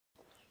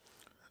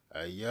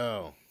Hey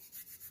yo,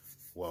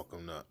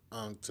 welcome to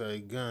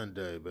Unctay Gun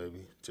Day,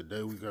 baby.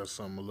 Today we got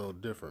something a little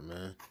different,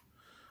 man.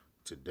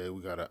 Today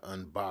we got an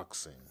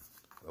unboxing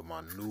of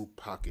my new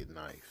pocket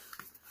knife.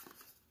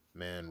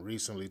 Man,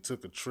 recently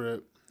took a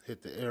trip,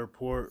 hit the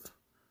airport,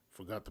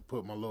 forgot to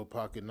put my little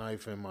pocket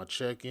knife in my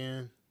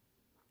check-in,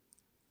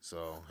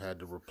 so had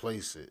to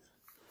replace it.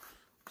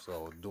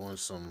 So doing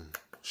some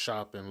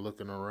shopping,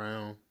 looking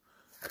around,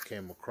 I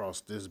came across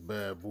this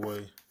bad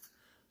boy,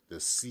 the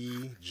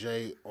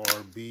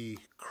CJRB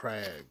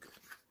Crag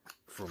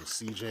from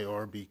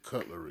CJRB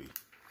Cutlery.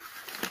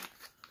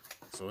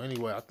 So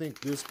anyway, I think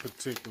this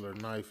particular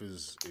knife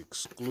is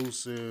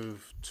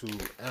exclusive to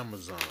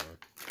Amazon.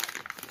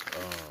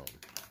 Um,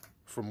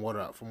 from what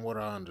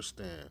I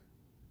understand,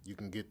 you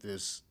can get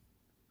this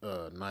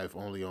knife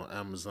only on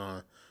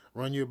Amazon.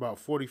 Run you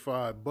about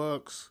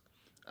 $45.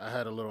 I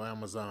had a little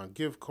Amazon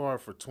gift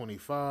card for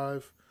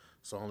 25,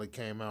 so only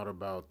came out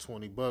about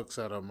 $20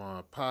 out of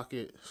my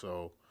pocket.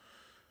 So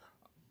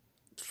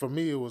for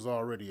me, it was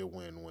already a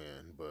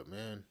win-win. But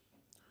man,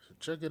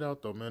 check it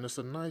out though, man. It's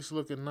a nice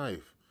looking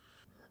knife.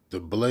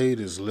 The blade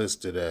is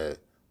listed at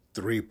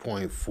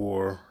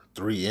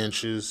 3.43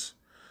 inches.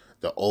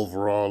 The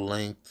overall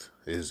length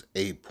is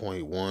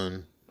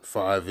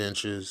 8.15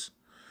 inches.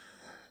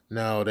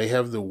 Now, they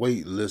have the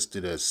weight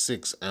listed at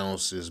 6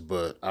 ounces,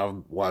 but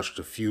I've watched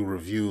a few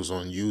reviews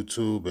on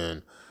YouTube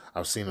and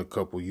I've seen a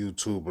couple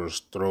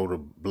YouTubers throw the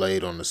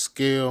blade on the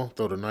scale,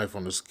 throw the knife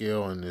on the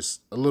scale, and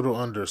it's a little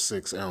under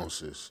 6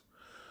 ounces.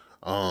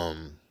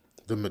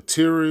 The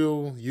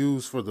material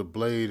used for the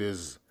blade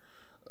is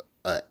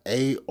a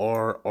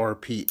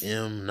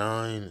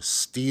ARRPM9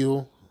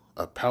 steel,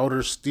 a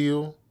powder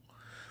steel.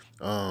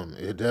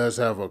 It does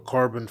have a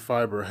carbon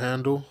fiber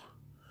handle,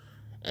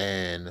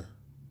 and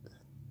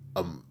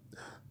um,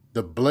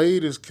 the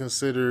blade is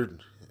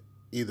considered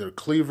either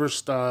cleaver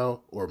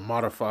style or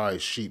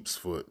modified sheep's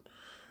foot.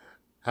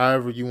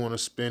 However you want to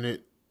spin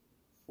it,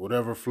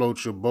 whatever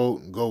floats your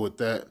boat, go with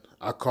that.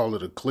 I call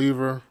it a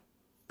cleaver,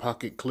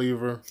 pocket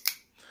cleaver.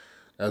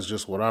 That's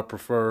just what I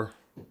prefer.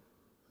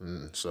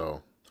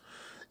 So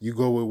you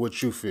go with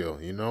what you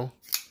feel, you know?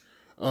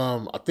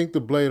 I think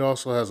the blade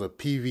also has a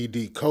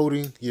PVD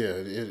coating. Yeah,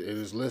 it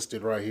is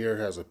listed right here. It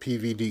has a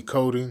PVD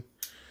coating.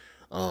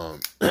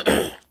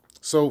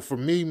 So for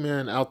me,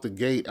 man, out the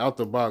gate, out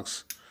the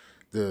box,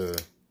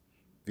 the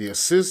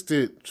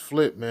assisted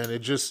flip, man,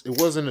 it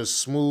wasn't as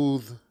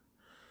smooth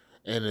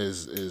and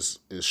as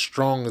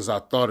strong as I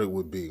thought it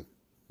would be.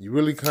 You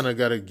really kind of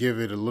got to give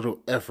it a little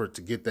effort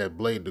to get that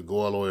blade to go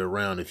all the way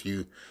around. If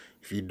you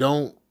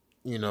don't,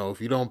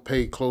 if you don't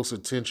pay close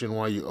attention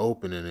while you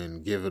open it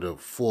and give it a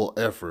full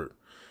effort,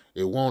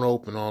 it won't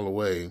open all the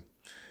way.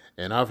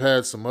 And I've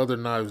had some other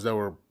knives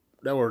that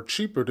were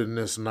cheaper than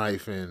this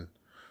knife and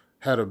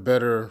had a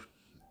better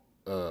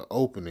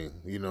opening,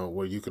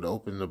 where you could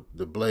open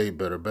the blade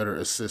better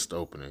assist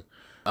opening.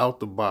 Out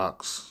the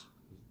box,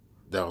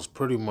 that was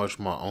pretty much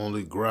my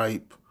only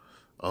gripe.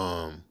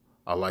 I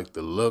like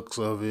the looks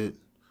of it.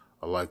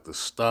 I like the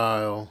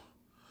style.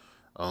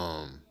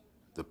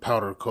 The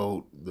powder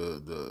coat,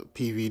 the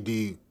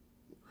PVD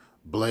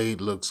blade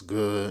looks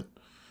good.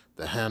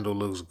 The handle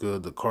looks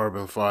good. The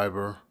carbon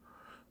fiber.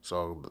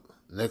 So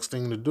the next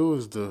thing to do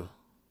is the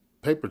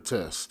paper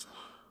test.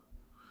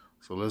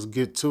 So let's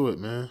get to it,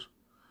 man.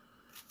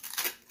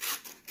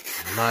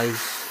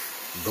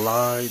 Nice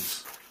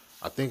glides.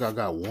 I think I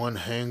got one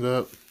hang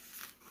up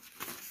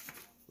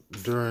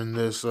during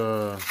this.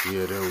 Yeah,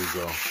 there we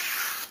go.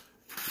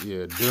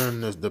 Yeah,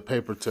 during the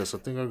paper test, I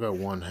think I got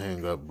one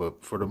hang up,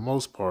 but for the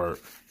most part,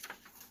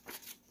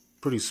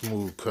 pretty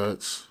smooth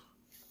cuts.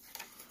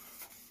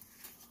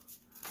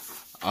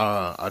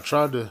 I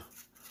tried to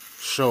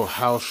show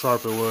how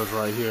sharp it was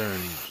right here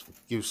and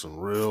give some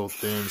real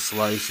thin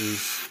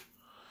slices.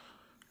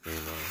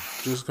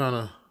 Just kind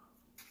of.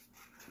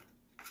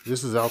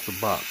 This is out the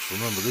box.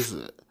 Remember,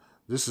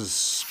 this is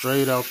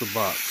straight out the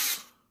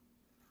box.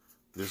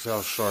 This is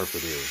how sharp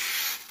it is.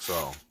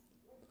 So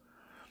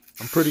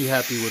I'm pretty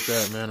happy with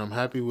that, man. I'm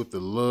happy with the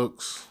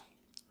looks.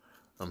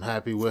 I'm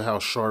happy with how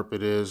sharp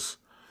it is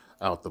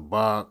out the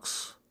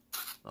box.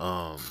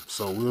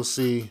 So we'll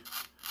see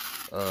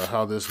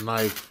how this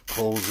knife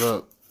holds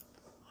up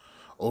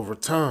over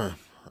time.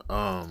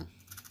 I'll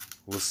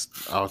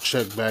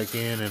check back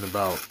in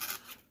about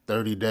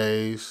 30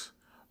 days.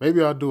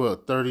 Maybe I'll do a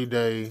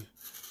 30-day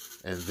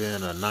and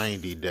then a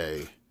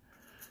 90-day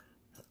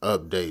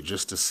update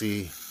just to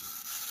see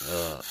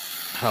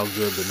how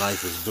good the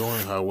knife is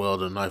doing, how well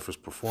the knife is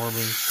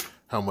performing,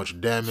 how much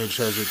damage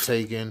has it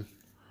taken.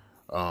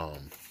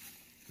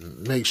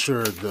 Make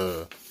sure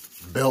the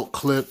belt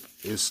clip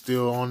is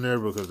still on there,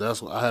 because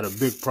that's what I had a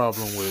big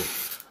problem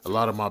with a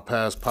lot of my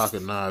past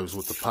pocket knives,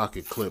 with the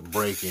pocket clip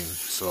breaking.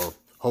 So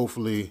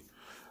hopefully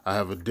I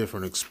have a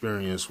different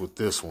experience with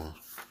this one.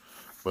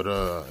 But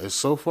it's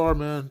so far,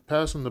 man,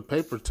 passing the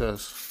paper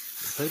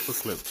test, the paper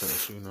clip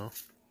test,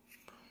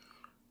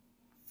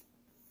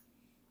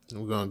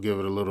 We're going to give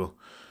it a little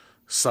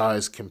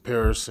size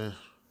comparison.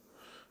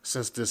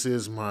 Since this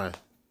is my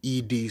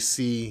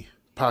EDC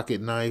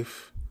pocket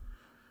knife.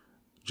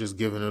 Just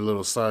giving a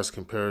little size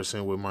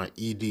comparison with my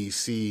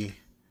EDC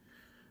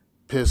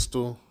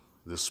pistol,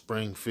 the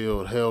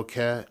Springfield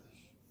Hellcat.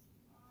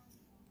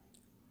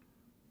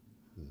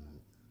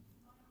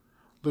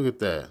 Look at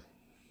that.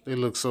 They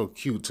look so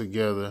cute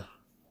together.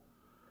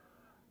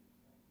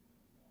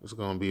 It's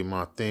going to be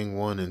my thing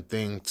 1 and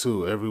thing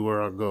 2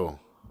 everywhere I go.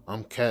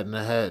 I'm Cat in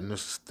the Hat, and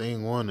this is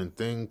thing 1 and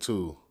thing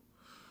 2.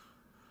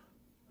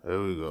 There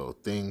we go,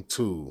 thing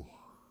 2.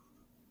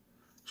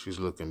 She's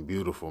looking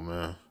beautiful,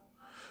 man.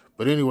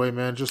 But anyway,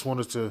 man, just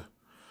wanted to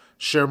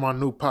share my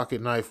new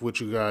pocket knife with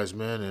you guys,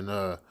 man.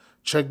 And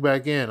check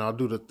back in. I'll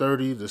do the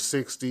 30, the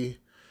 60,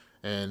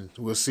 and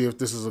we'll see if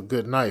this is a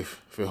good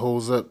knife, if it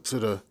holds up to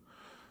the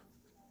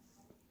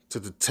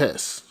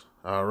test.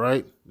 All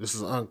right? This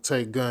is Unc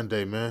Tay Gun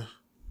Day, man.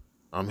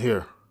 I'm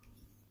here.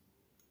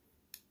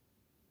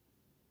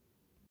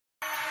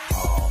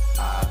 All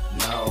I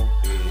know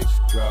is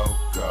go,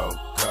 go,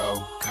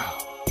 go, go.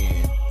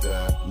 In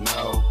the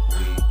know,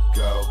 we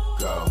go,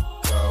 go,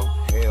 go.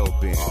 Hell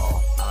bent.